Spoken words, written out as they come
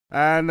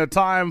And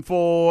time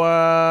for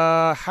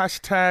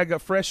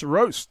hashtag Fresh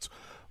Roast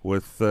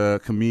with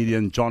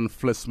comedian John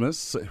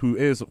Vlismas, who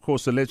is, of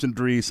course, a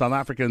legendary South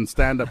African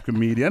stand-up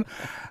comedian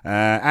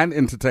and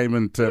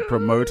entertainment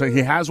promoter.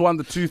 He has won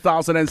the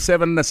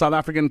 2007 South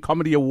African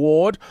Comedy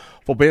Award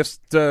for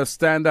Best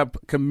Stand-Up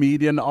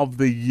Comedian of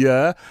the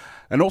Year,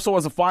 and also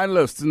was a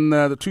finalist in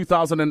the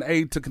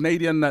 2008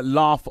 Canadian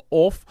Laugh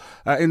Off.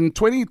 In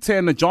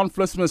 2010, John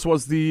Vlismas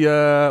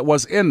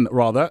was in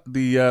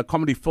the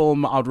comedy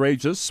film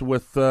Outrageous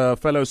with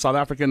fellow South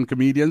African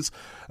comedians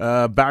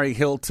Barry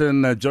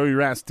Hilton, Joey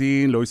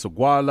Rasteen, Lois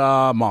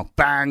Ogwala, Mark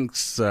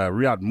Banks,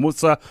 Riyad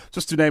Musa,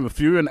 just to name a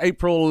few. In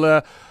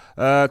April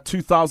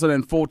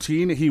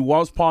 2014, he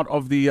was part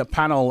of the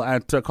panel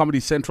at Comedy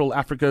Central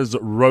Africa's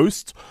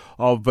Roast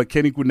of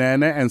Kenny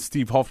Kunene and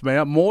Steve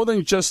Hofmeyer. More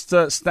than just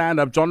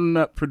stand-up,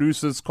 John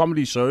produces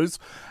comedy shows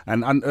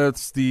and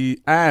unearths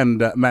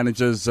and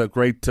manages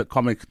great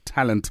comic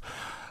talent.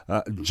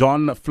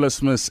 John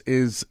Vlismas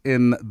is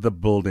in the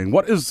building.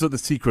 What is the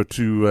secret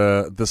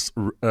to this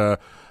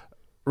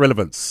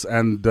relevance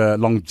and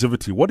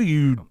longevity? What do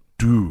you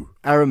do?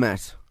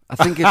 Aromat. I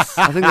think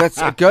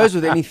it goes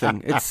with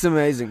anything. It's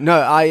amazing.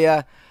 No,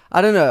 I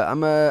don't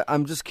know.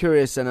 I'm just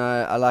curious, and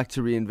I like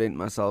to reinvent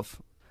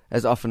myself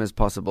as often as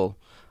possible.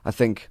 I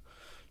think,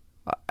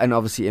 and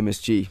obviously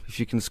MSG. If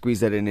you can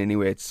squeeze that in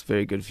anywhere, it's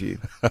very good for you.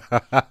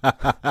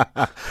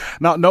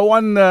 Now, no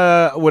one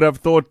would have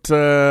thought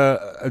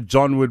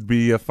John would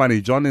be funny.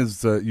 John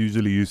is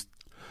usually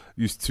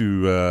used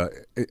to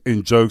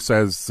in jokes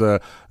as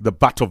the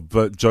butt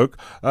of joke.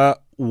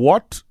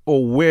 What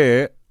or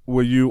where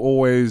were you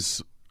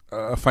always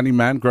a funny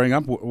man growing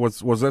up? Was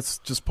that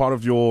just part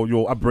of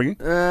your upbringing?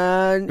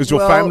 Is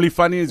your family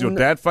funny? Is your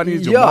dad funny?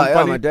 Is your mom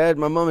funny?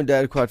 My mom and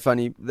dad are quite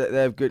funny.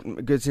 They have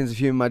good sense of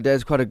humor. My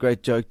dad's quite a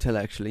great joke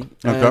teller, actually.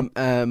 Okay.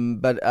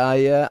 But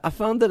I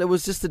found that it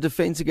was just a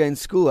defense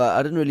against school.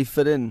 I didn't really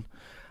fit in.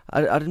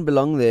 I didn't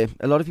belong there.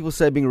 A lot of people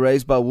say being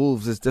raised by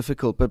wolves is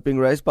difficult, but being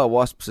raised by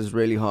wasps is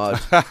really hard.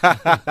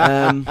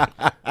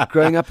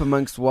 Growing up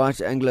amongst white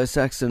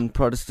Anglo-Saxon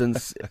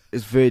Protestants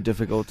is very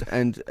difficult,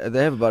 and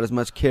they have about as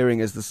much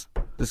caring as this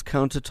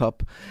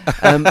countertop.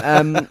 And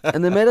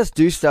they made us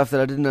do stuff that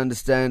I didn't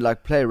understand,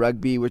 like play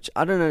rugby, which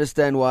I don't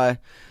understand why.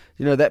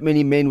 That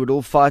many men would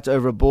all fight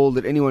over a ball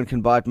that anyone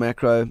can bite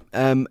macro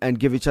and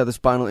give each other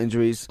spinal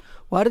injuries.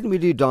 Why didn't we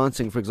do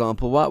dancing, for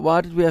example?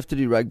 Why did we have to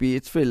do rugby?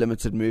 It's very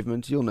limited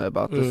movement. You'll know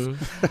about this.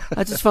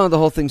 I just found the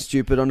whole thing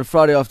stupid. On a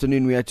Friday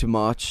afternoon, we had to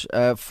march.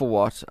 For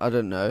what? I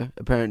don't know.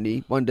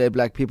 Apparently, one day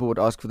black people would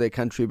ask for their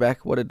country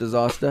back. What a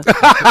disaster.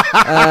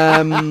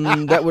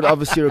 That would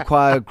obviously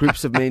require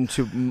groups of men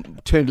to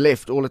turn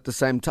left all at the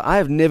same time. I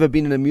have never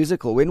been in a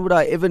musical. When would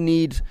I ever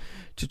need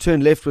to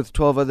turn left with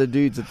 12 other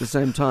dudes at the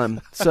same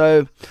time?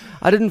 So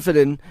I didn't fit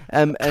in,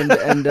 and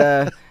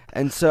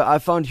so I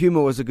found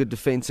humor was a good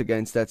defense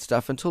against that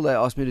stuff until they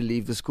asked me to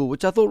leave the school,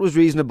 which I thought was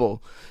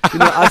reasonable.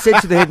 I said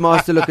to the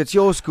headmaster, look, it's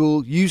your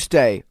school, you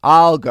stay,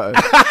 I'll go.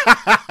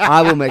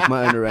 I will make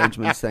my own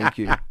arrangements, thank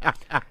you.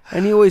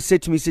 And he always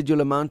said to me,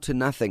 you'll amount to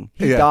nothing.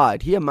 He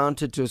died. He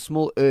amounted to a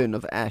small urn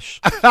of ash.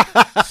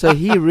 So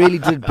he really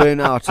did burn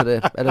out at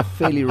a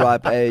fairly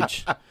ripe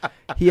age.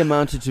 He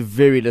amounted to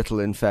very little,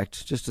 in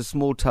fact, just a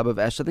small tub of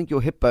ash. I think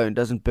your hip bone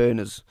doesn't burn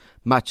as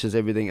much as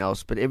everything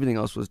else, but everything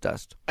else was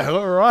dust.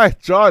 All right,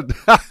 John.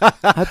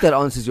 I hope that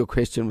answers your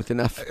question with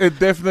enough It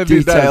definitely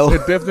detail.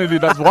 does. It definitely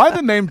does. Why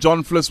the name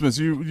John Vlismas?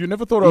 You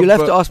never thought of... You'll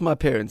have to ask my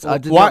parents. I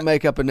did not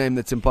make up a name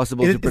that's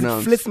impossible to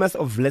pronounce. Is it Vlismas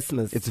or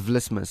Vlismas? It's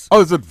Vlismas.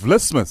 Oh, is it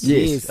Vlismas?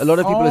 Yes. A lot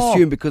of people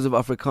assume because of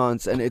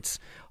Afrikaans and its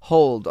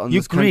hold on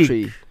this country.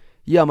 Greek.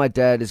 Yeah, my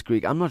dad is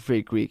Greek. I'm not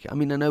very Greek. I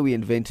mean, I know we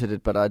invented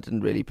it, but I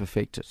didn't really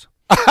perfect it.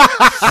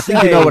 I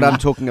think you know what I'm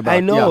talking about.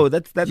 I know.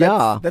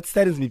 Yeah. That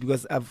saddens me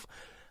because I've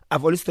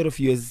always thought of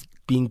you as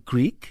being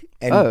Greek,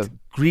 and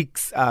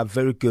Greeks are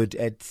very good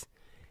at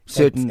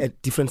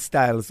different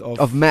styles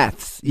of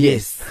maths.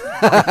 Yes.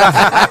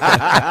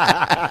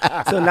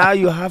 So now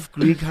you have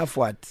Greek, have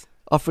what?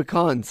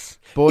 Afrikaans.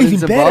 Born in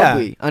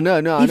Zimbabwe. I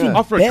know.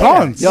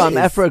 Afrikaans? Yeah, I'm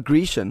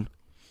Afro-Grecian.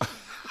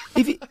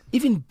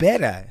 Even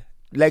better.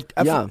 Like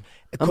I'm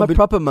a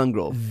proper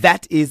mongrel.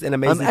 That is an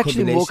amazing I'm actually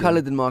combination. more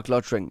coloured than Mark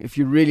Lottering, if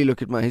you really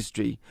look at my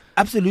history.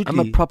 Absolutely. I'm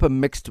a proper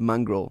mixed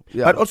mongrel.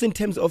 Yeah. But also in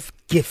terms of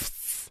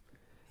gifts.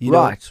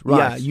 Right.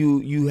 Yeah,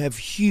 you have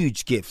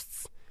huge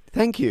gifts.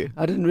 Thank you.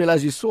 I didn't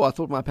realize you saw. I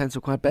thought my pants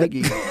were quite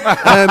baggy.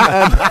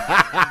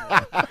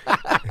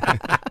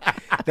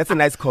 That's a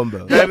nice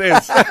combo. That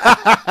is.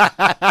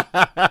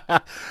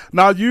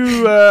 Now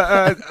you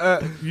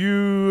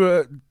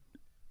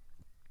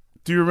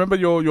do you remember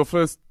your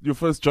first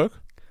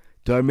joke?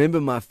 Do I remember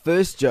my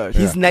first joke?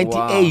 He's 98.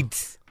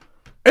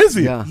 Wow. Is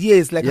he? Yeah.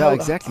 Yes, like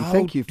exactly. How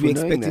Thank you for do you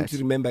knowing expect him that. to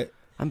remember?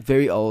 I'm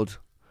very old.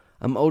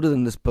 I'm older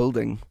than this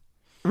building.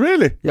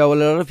 Really? Yeah,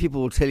 well, a lot of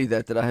people will tell you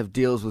that I have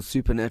deals with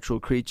supernatural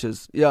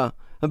creatures. Yeah,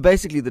 I'm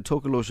basically the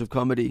Tokolosh of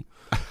comedy.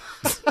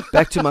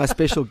 Back to my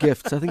special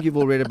gifts. I think you've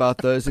all read about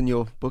those in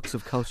your books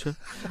of culture.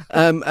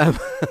 Oh,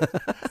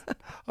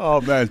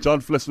 man.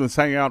 John Vlismas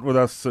hanging out with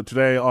us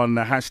today on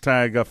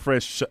hashtag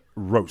Fresh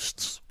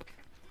Roasts.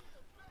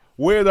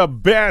 We're the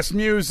best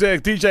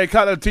music. DJ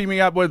Khaled teaming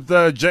up with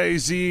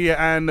Jay-Z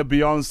and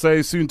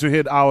Beyonce, soon to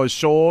hit our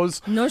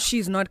shores. No,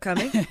 she's not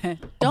coming.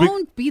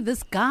 Don't be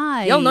this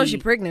guy. Y'all know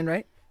she's pregnant,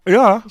 right?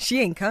 Yeah.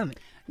 She ain't coming.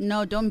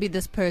 No, don't be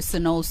this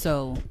person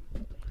also.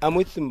 I'm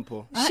with him,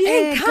 Paul. She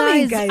ain't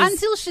coming, guys.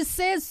 Until she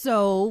says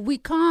so, we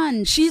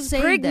can't. She's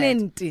say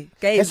pregnant, that.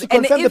 guys. Has she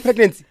confirmed the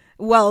pregnancy?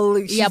 Well,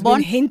 she's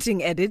been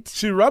hinting at it.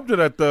 She rubbed it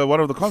at one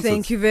of the concerts.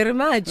 Thank you very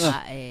much.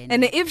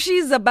 And if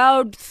she's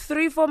about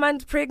 3-4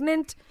 months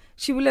pregnant,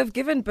 she will have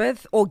given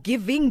birth or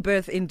giving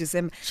birth in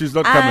December. She's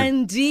not coming.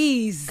 And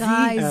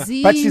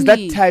But she's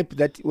that type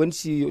that when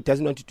she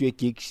doesn't want to do a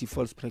gig, she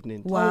falls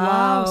pregnant. Wow,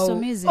 wow, so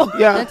amazing.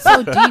 Yeah. That's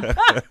so deep.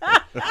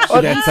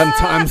 So that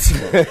sometimes.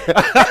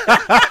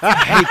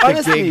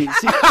 Honestly,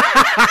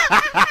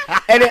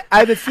 and I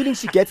have a feeling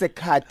she gets a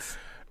cut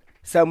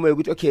somewhere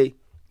with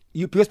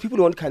because people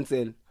won't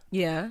cancel.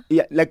 Yeah.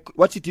 Yeah, like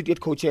what she did at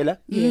Coachella.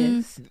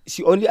 Yes.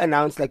 She only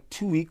announced like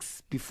 2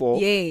 weeks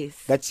before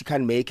that she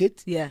can't make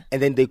it. Yeah.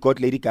 And then they got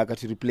Lady Gaga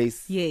to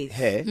replace her.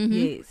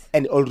 Yes.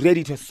 And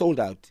already it was sold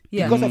out.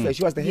 Yeah. Because of her.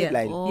 She was the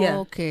headline. Yeah.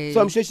 Okay.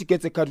 So I'm sure she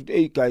gets a cut with,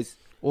 hey guys.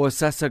 Or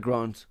Sasa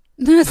Grant.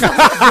 Yes,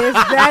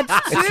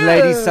 that's true. It's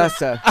Lady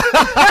Sasa.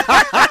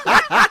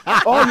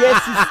 Oh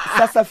yes, it's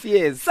Sasa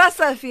Fierce.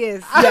 Sasa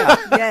Fierce. Yeah.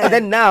 Yeah. And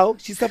then now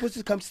she's supposed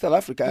to come to South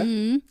Africa.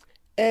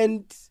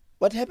 And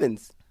what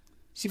happens?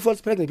 She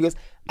falls pregnant because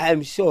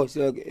I'm sure she's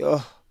like,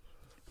 oh,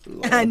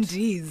 Lord. And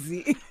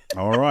easy.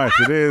 All right,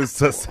 it is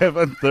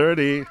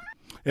 7:30.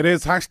 It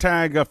is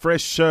hashtag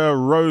Fresh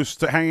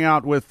Roast, hanging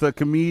out with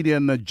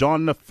comedian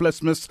John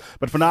Vlismas.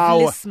 But for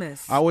now,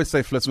 Vlismas. I always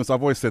say Vlismas.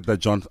 I've always said that,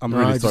 John. I'm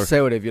really sorry. Just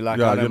say whatever you like.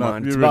 I don't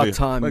mind. It's about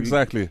time.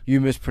 Exactly. You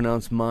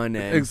mispronounce my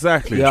name.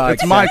 Exactly. Yeah,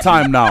 it's my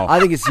time now.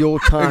 I think it's your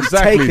time.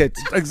 Exactly. Take it.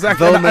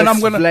 Exactly. Vlismas, and I'm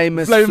going to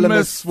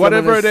Vlismas,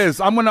 whatever it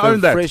is. I'm going to own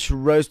that. Fresh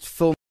Roast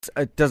film.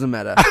 It doesn't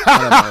matter.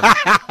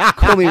 I don't know.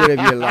 Call me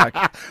whatever you like.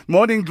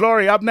 Morning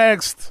Glory up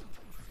next.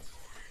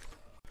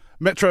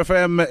 Metro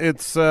FM,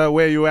 it's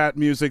Where You At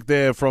music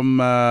there from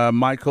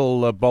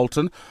Michael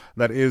Bolton.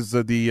 That is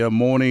the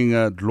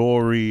Morning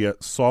Glory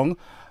song.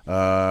 You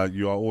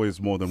are always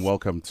more than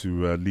welcome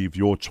to leave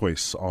your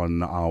choice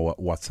on our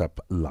WhatsApp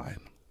line.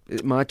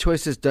 My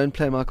choice is don't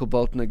play Michael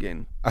Bolton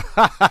again.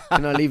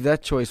 Can I leave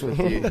that choice with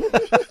you?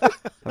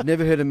 I've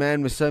never heard a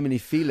man with so many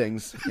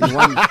feelings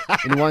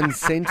in one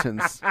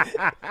sentence.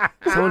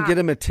 Someone get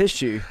him a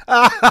tissue.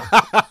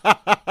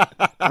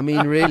 I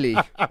mean, really.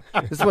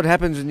 This is what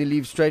happens when you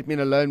leave straight men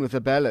alone with a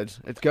ballad.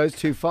 It goes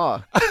too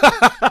far.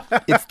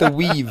 It's the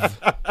weave.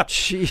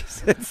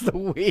 Jeez, it's the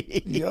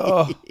weave.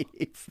 Yeah.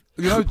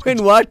 You know,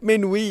 when white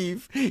men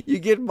weave, you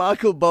get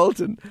Michael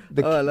Bolton.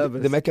 I love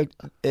it. The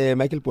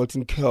Michael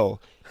Bolton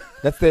curl.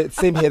 That's the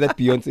same hair that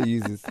Beyonce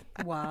uses.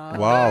 Wow.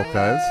 Wow,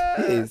 guys.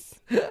 Yes.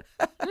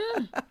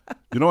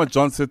 You know what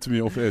John said to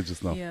me off air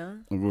just now? Yeah.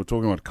 We were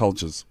talking about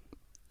cultures.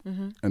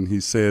 And he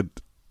said,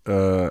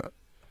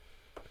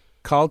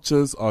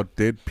 cultures are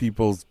dead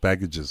people's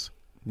baggages.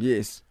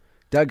 Yes.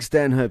 Doug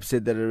Stanhope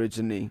said that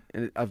originally,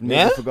 and I've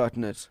never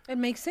forgotten it. It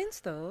makes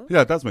sense, though.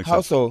 Yeah, it does make How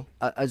sense. so?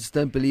 I just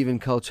don't believe in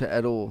culture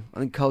at all. I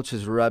think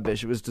culture's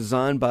rubbish. It was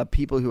designed by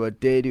people who are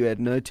dead, who had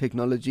no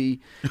technology.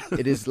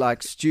 It is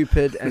like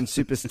stupid and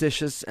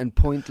superstitious and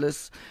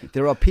pointless.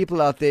 There are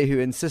people out there who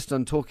insist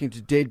on talking to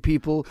dead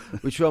people,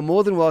 which you are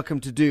more than welcome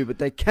to do, but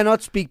they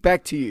cannot speak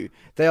back to you.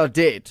 They are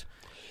dead.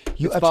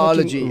 You it's are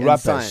biology talking and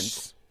rubbish.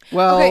 Science.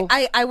 Well,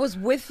 Okay, I was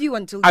with you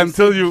until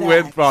You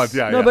went right,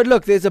 yeah. no, but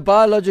look, there's a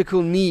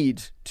biological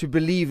need to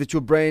believe that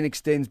your brain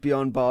extends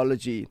beyond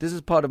biology. This is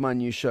part of my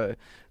new show.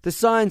 The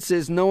science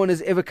says no one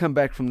has ever come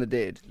back from the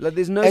dead. Like,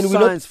 there's no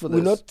science for this.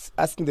 We're not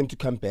asking them to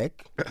come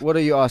back. What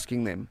are you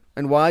asking them?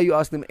 And why are you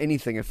asking them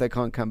anything if they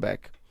can't come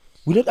back?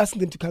 We're not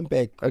asking them to come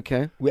back.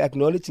 Okay. We're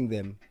acknowledging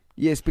them.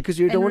 Yes, because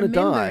you don't want to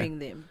die.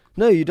 Them.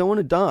 No, you don't want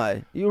to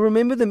die. You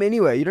remember them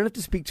anyway. You don't have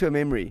to speak to a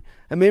memory.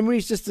 A memory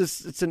is just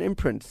it's an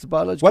imprint. It's a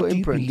biological What do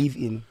imprint. you believe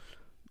in?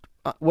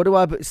 What do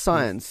I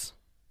science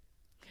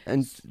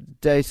and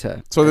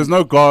data. So there's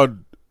no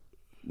God,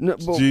 No,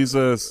 well,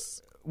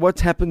 Jesus. what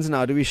happens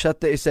now? Do we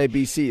shut the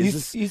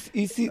SABC?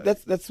 You see,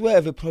 that's where I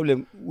have a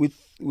problem with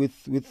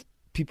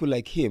people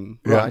like him.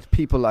 Right,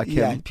 people like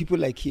Yeah, him. people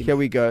like him. Here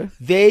we go.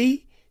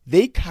 They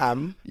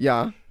come.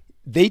 Yeah.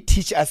 They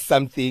teach us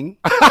something,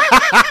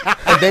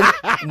 and then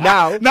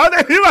now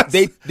they leave us.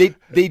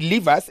 they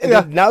leave us, and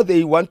then now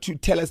they want to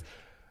tell us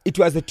it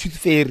was a tooth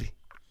fairy.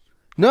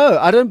 No,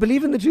 I don't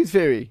believe in the tooth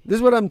fairy. This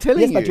is what I'm telling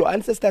you. Yes, but your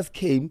ancestors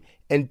came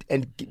and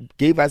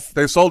gave us.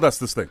 They sold us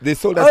this thing. They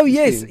sold us. Oh this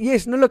yes, thing.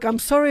 yes. No, look, I'm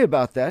sorry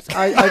about that.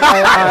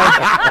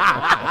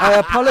 I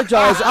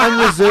apologize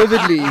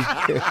unreservedly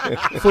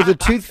for the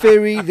tooth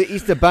fairy, the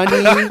Easter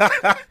bunny,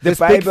 this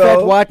big Bible.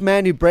 fat white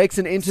man who breaks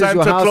and enters Santa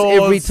your house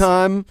Claus. every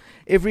time.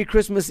 Every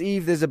Christmas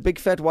Eve, there's a big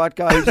fat white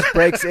guy who just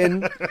breaks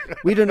in.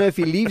 We don't know if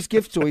he leaves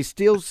gifts or he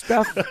steals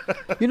stuff.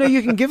 You know,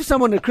 you can give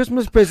someone a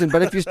Christmas present,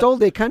 but if you stole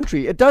their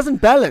country, it doesn't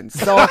balance.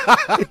 So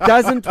it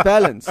doesn't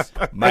balance.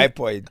 My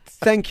point.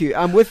 Thank you.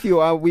 I'm with you.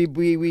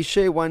 We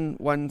share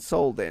one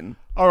soul then.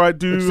 All right,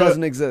 which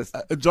doesn't exist.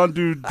 John,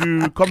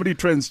 do comedy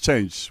trends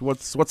change?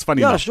 What's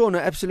funny now? Yeah, sure, no,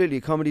 absolutely.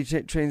 Comedy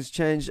trends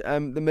change.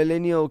 The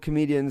millennial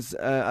comedians,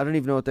 I don't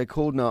even know what they're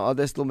called now. Are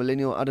they still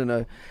millennial? I don't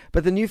know.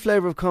 But the new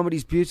flavor of comedy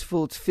is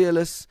beautiful. It's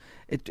fearless.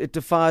 It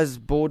defies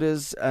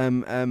borders.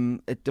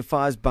 It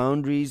defies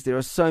boundaries. There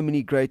are so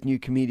many great new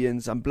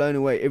comedians. I'm blown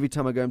away every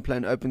time I go and play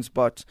an open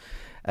spot.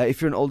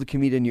 If you're an older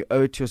comedian, you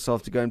owe it to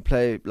yourself to go and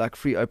play like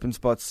free open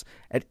spots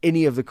at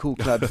any of the cool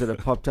clubs that have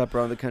popped up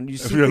around the country. You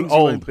see things you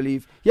won't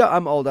believe. Yeah,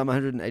 I'm old. I'm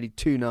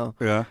 182 now.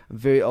 Yeah, I'm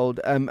very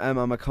old. I'm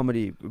a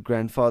comedy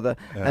grandfather.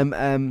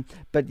 Yeah.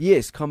 But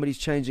yes, comedy's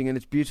changing and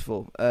it's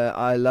beautiful.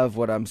 I love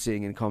what I'm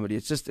seeing in comedy.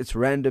 It's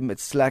random.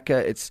 It's slacker.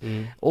 It's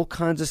all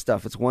kinds of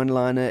stuff. It's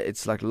one-liner.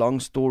 It's like long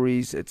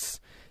stories. It's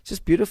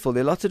just beautiful.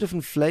 There are lots of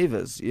different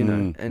flavors, you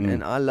know,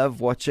 and I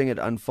love watching it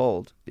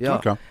unfold. Yeah,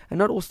 okay. And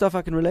not all stuff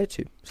I can relate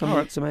to. Some of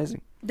it's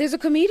amazing. There's a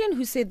comedian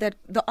who said that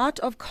the art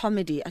of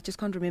comedy, I just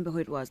can't remember who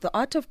it was, the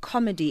art of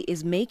comedy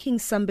is making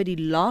somebody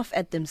laugh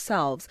at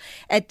themselves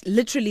at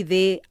literally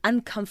their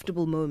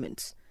uncomfortable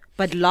moments,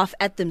 but laugh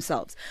at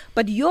themselves.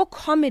 But your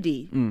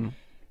comedy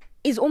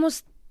is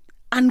almost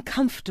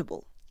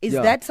uncomfortable. Is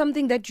that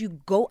something that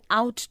you go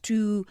out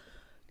to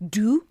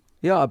do?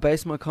 Yeah, I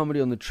base my comedy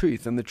on the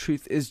truth, and the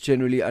truth is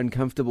generally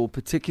uncomfortable,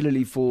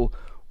 particularly for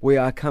where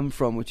I come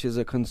from, which is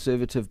a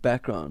conservative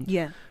background.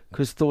 Yeah.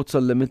 Because thoughts are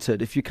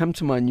limited. If you come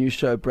to my new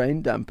show,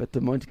 Brain Dump, at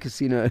the Monte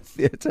Casino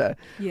Theatre,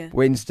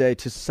 Wednesday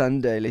to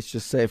Sunday, let's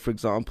just say, for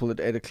example,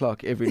 at 8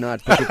 o'clock every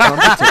night, get your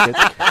comedy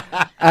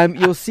ticket,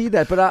 you'll see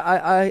that. But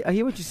I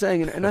hear what you're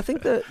saying, and I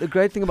think the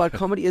great thing about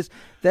comedy is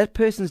that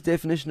person's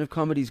definition of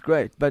comedy is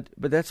great, but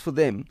that's for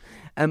them.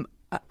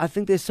 I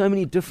think there's so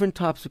many different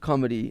types of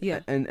comedy,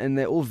 and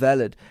they're all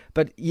valid.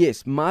 But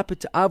yes,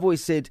 I've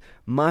always said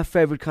my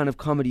favorite kind of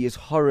comedy is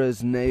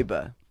horror's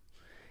neighbor.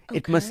 Okay.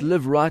 It must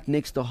live right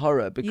next to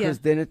horror, because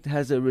then it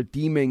has a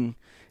redeeming,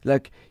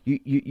 like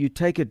you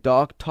take a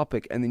dark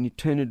topic and then you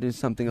turn it into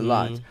something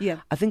light.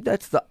 Yeah. I think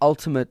that's the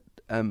ultimate,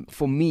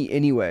 for me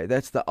anyway,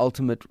 that's the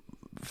ultimate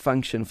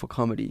function for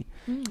comedy,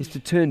 is to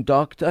turn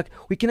dark.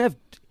 We can have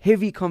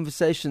heavy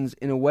conversations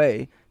in a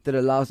way that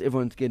allows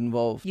everyone to get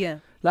involved. Yeah.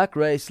 Like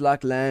race,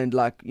 like land,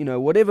 like, you know,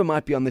 whatever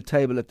might be on the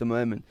table at the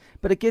moment.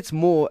 But it gets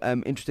more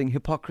interesting.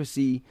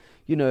 Hypocrisy,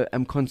 you know,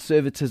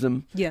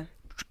 conservatism. Yeah.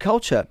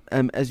 Culture,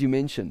 as you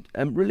mentioned.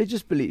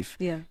 Religious belief.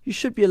 Yeah. You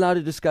should be allowed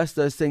to discuss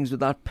those things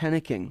without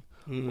panicking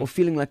or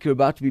feeling like you're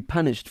about to be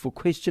punished for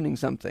questioning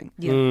something.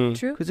 Yeah.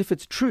 True. Because if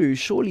it's true,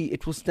 surely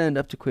it will stand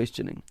up to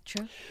questioning.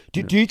 True.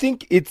 Do you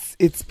think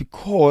it's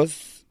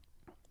because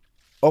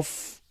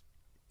of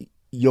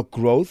your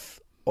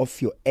growth,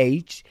 of your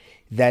age,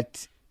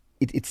 that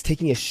it's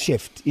taking a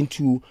shift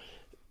into,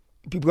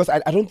 because I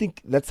don't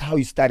think that's how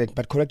you started,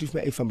 but correct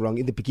me if I'm wrong.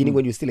 In the beginning,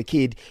 when you were still a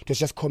kid, it was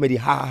just comedy,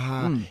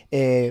 why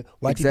did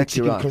the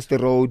chicken cross the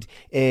road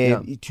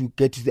to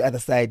get to the other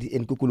side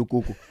in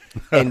kukulukuku?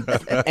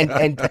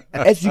 and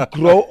as you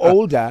grow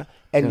older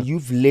and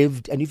you've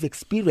lived and you've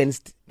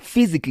experienced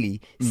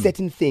physically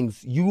certain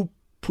things, you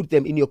put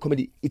them in your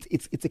comedy.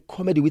 It's a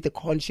comedy with a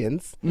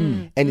conscience,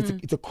 and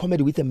it's a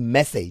comedy with a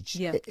message.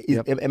 Yeah.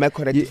 Am I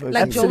correct? Yeah,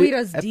 like Joey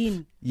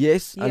Rasdeen.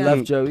 Yes, I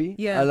love Joey.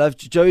 Yeah. I love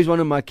Joey's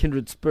one of my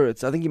kindred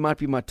spirits. I think he might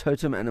be my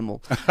totem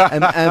animal.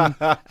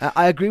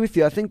 I agree with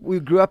you. I think we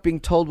grew up being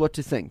told what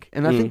to think,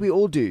 and I think we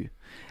all do,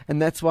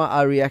 and that's why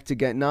I react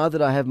again. Now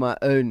that I have my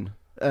own,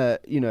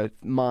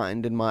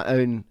 mind and my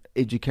own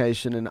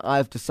education, and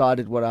I've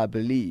decided what I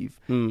believe,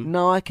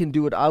 now I can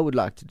do what I would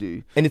like to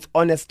do, and it's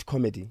honest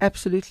comedy.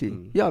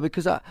 Absolutely. Yeah,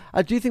 because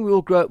I do think we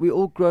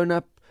all grown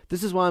up.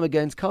 This is why I'm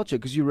against culture,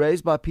 because you're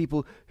raised by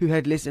people who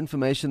had less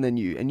information than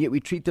you, and yet we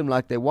treat them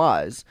like they're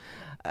wise.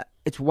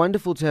 It's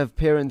wonderful to have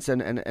parents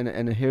and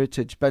a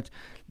heritage, but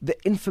the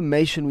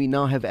information we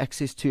now have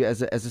access to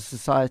as a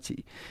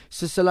society.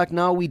 So like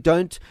now we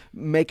don't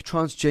make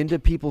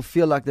transgender people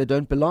feel like they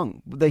don't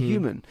belong. They're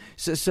human.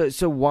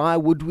 So why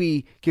would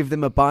we give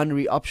them a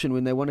binary option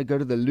when they want to go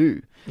to the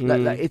loo?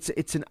 Like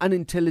it's an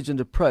unintelligent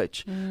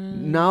approach.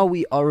 Now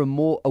we are a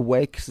more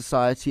awake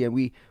society, and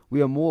we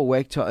are more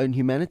awake to our own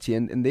humanity,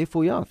 and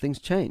therefore, things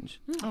change.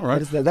 All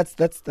right.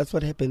 That's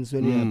what happens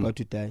when you're about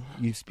to die.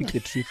 You speak the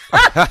truth.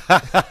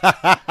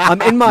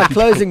 I'm in my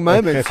closing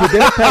moments. You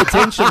better pay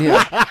attention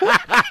here.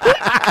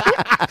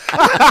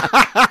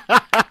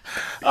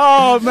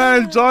 Oh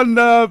man, John!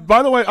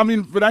 By the way, I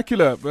mean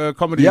vernacular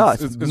comedy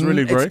is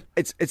really great.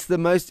 It's the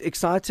most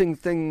exciting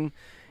thing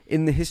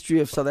in the history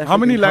of South Africa. How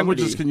many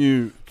languages can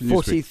you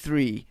 43.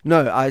 Speak?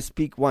 No, I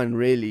speak one,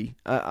 really.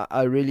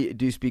 I really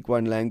do speak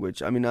one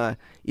language. I mean,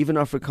 even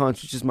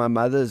Afrikaans, which is my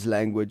mother's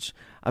language,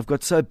 I've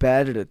got so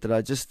bad at it that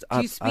I just.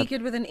 Do you speak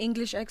it with an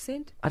English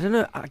accent? I don't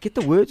know. I get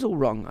the words all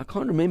wrong. I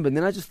can't remember, and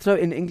then I just throw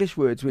in English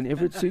words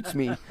whenever it suits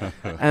me.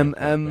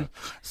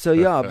 So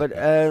yeah, but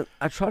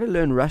I tried to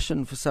learn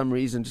Russian for some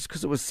reason, just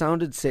because it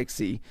sounded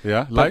sexy.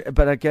 Yeah,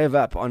 but I gave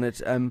up on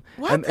it.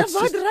 What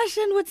about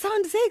Russian would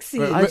sound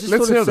sexy? I just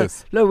Let's thought hear it's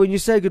this. No, when you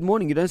say good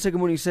morning, you don't say good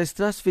morning. You say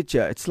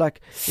Strasvitcher. It's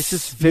like it's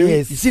just very.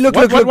 Yes. You see, look,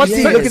 What? look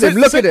at him.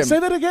 Look at him. Say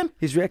that again.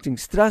 He's reacting.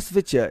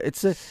 Strasvitcher.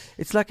 It's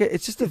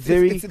just a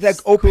very It's like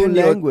open cool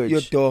language.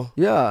 your door.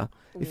 Yeah.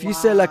 If you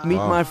say like meet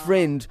my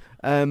friend,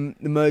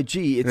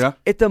 Moji, it's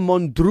Eta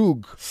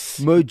Mondrug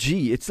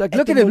Moji. It's like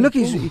look at him, look,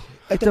 he's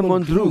Eta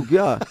Mondrug.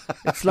 Yeah,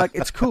 it's like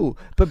it's cool.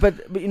 But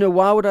you know,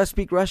 why would I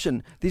speak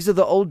Russian? These are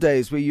the old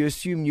days where you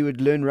assume you would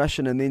learn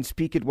Russian and then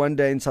speak it one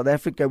day in South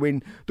Africa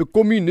when the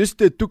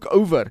Communisten took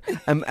over.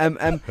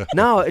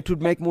 Now it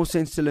would make more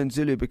sense to learn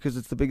Zulu because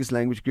it's the biggest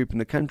language group in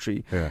the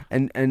country. Yeah.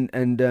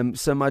 And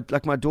so my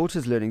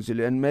daughter's learning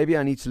Zulu, and maybe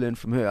I need to learn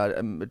from her.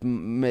 It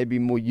may be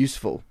more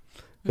useful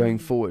going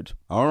forward.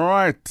 All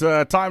right,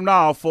 time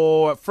now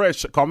for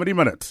Fresh Comedy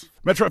Minute.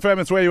 Metro FM,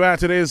 it's where you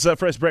at. It is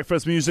Fresh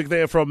Breakfast music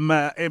there from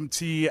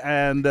MT,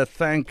 and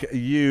thank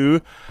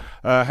you.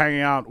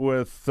 Hanging out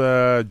with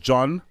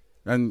John,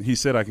 and he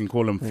said I can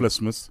call him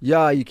Vlismas.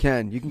 Yeah, you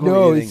can. You can call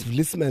No, me it's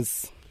anything.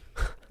 Vlismas.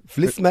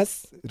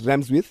 Vlismas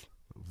rhymes with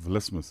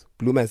Vlismas.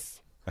 Blumas.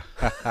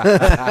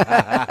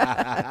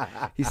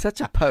 He's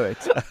such a poet.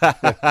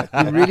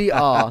 You really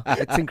are.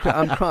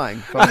 I'm crying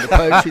from the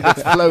poetry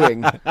that's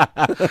flowing.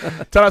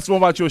 Tell us more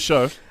about your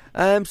show.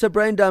 So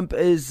Brain Dump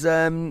is,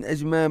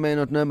 as you may or may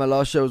not know, my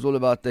last show was all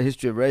about the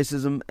history of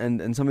racism,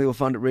 and some people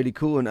found it really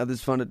cool and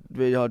others found it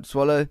very hard to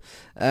swallow.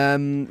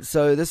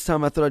 So this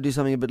time I thought I'd do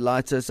something a bit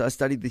lighter, so I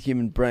studied the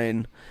human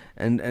brain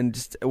and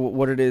just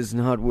what it is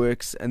and how it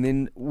works. And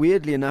then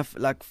weirdly enough,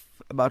 like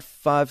about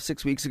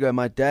 5-6 weeks ago,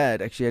 my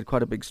dad actually had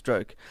quite a big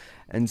stroke.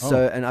 And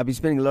so, and I've been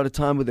spending a lot of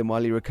time with him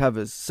while he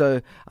recovers. So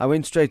I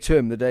went straight to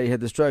him the day he had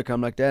the stroke. I'm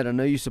like, Dad, I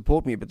know you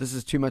support me, but this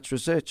is too much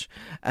research.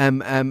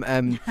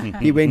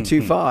 He went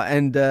too far.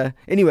 And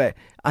anyway,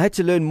 I had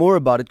to learn more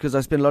about it because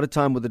I spent a lot of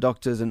time with the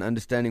doctors and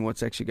understanding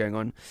what's actually going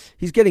on.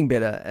 He's getting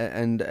better,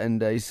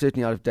 and he's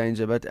certainly out of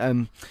danger. But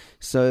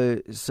so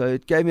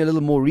it gave me a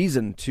little more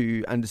reason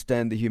to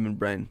understand the human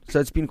brain. So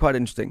it's been quite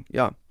interesting.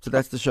 Yeah. So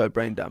that's the show,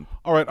 Brain Dump.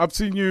 All right, I've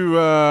seen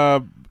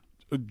you.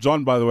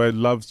 John, by the way,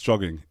 loves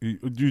jogging. Do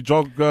you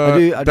jog I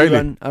do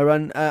daily?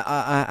 run.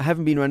 I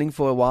haven't been running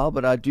for a while,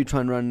 but I do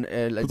try and run.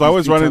 Because I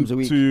always run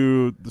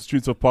into the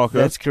streets of Parker.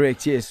 That's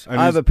correct. Yes,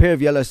 And I have a pair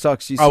of yellow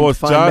socks. You seem to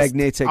find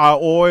magnetic. I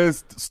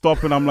always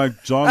stop and I'm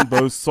like, John,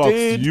 those socks.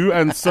 Dude. You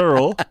and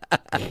Cyril,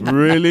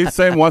 really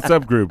same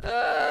WhatsApp group.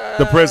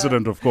 The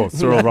president, of course,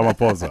 Cyril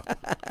Ramaphosa.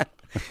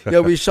 Yeah,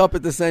 we shop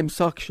at the same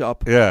sock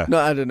shop. Yeah. No,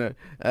 I don't know.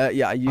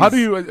 Yeah. How do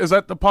you? Is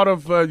that the part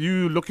of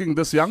you looking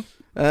this young?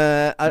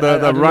 I The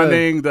don't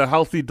running, know. the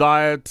healthy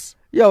diet.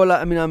 Yeah, well,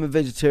 I mean, I'm a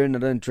vegetarian. I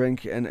don't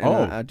drink, and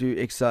Oh. I do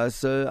exercise.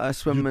 So I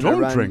swim You and I don't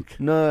run. drink?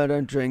 No, I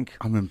don't drink.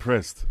 I'm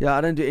impressed. Yeah,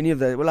 I don't do any of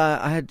that. Well,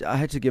 I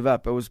had to give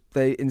up.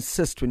 They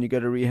insist when you go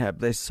to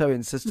rehab. They're so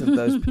insistent,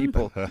 those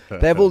people.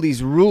 They have all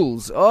these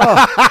rules.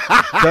 Oh,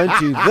 don't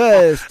do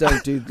this,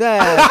 don't do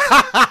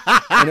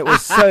that. And it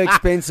was so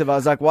expensive. I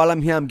was like, while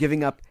I'm here, I'm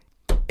giving up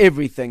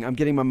everything. I'm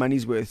getting my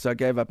money's worth. So I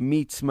gave up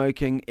meat,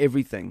 smoking,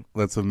 everything.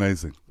 That's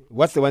amazing.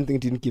 What's the one thing you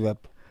didn't give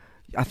up?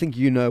 I think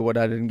you know what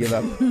I didn't give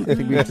up. I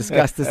think we've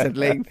discussed this at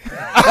length.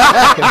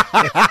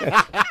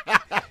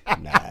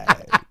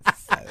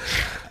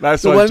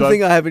 Nice The one, one John.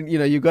 thing I haven't,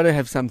 you've got to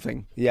have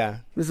something. Yeah.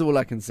 This is all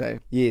I can say.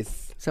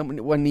 Yes.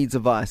 One needs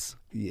advice.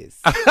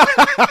 Yes.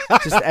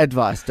 Just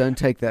advice. Don't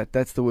take that.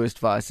 That's the worst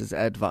vice is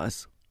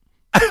advice.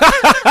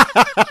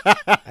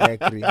 I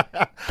agree.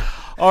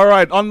 All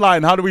right,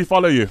 online, how do we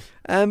follow you?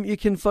 You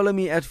can follow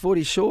me at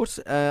 40 Short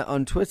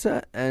on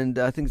Twitter, and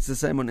I think it's the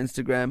same on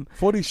Instagram.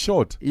 40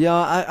 short.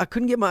 Yeah, I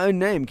couldn't get my own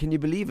name. Can you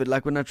believe it?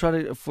 Like when I tried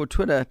it for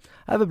Twitter,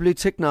 I have a blue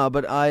tick now,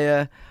 but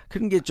I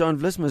couldn't get John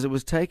Vlismas. It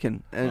was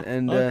taken.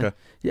 Okay.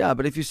 Yeah,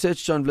 but if you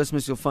search John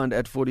Vlismas, you'll find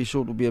at 40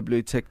 Short will be a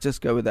blue tick.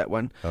 Just go with that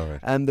one. All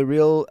right. The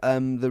real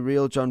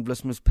John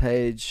Vlismas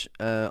page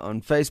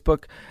on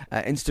Facebook,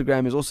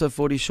 Instagram is also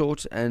 40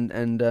 Short,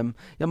 and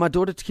my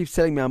daughter keeps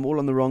telling me I'm all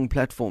on the wrong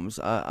platforms.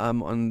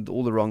 I'm on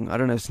all the wrong. I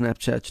don't have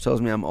Snapchat. She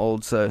tells me I'm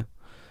old, so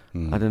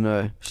I don't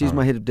know. She's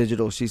my head of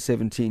digital. She's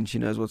 17. She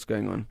knows what's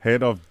going on.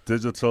 Head of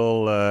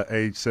digital,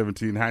 age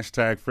 17.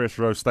 Hashtag Fresh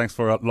Roast. Thanks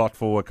for a lot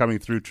for coming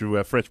through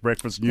to Fresh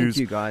Breakfast News.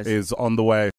 Thank you, guys. Is on the way.